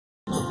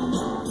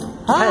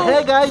Hi.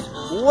 Hey guys,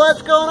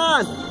 what's going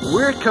on?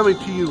 We're coming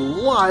to you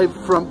live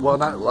from, well,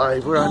 not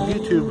live, we're on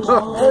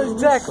YouTube.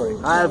 Exactly.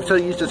 I'm so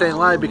used to saying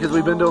live because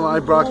we've been doing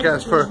live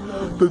broadcasts for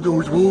the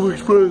North Pole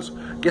Express.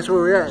 Guess where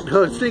we're at?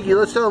 Oh, Stinky,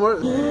 let's tell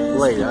them.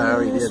 Wait, I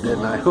already did,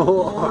 didn't I?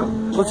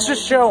 Let's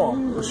just show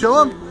them.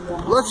 Show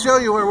them? Let's show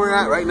you where we're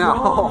at right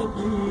now.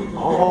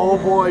 Oh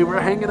boy,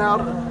 we're hanging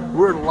out.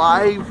 We're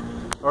live,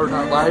 or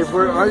not live,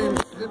 we're in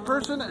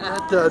person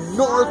at the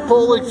North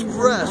Pole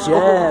Express.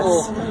 Yes.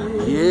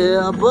 Oh,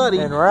 yeah, buddy.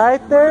 And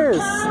right there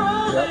is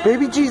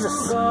baby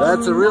Jesus.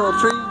 That's a real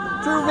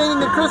true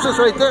meaning of Christmas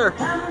right there.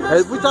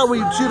 And we thought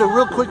we'd shoot a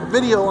real quick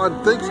video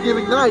on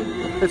Thanksgiving night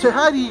and say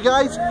hi to you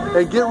guys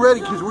and get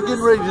ready because we're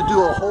getting ready to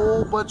do a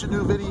whole bunch of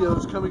new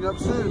videos coming up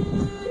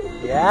soon.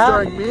 Yeah.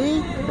 Starring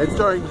me and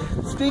starring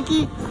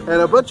Stinky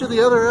and a bunch of the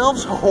other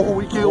elves. Oh,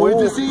 we can't wait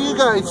to see you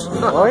guys.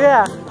 Oh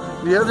yeah.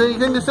 Do you have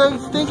anything to say,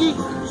 Stinky?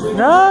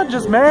 No,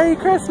 just Merry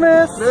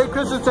Christmas. Merry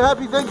Christmas and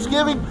Happy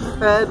Thanksgiving,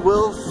 and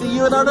we'll see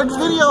you in our next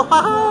video.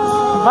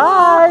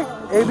 Bye.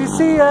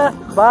 ABC ya.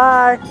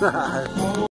 Bye.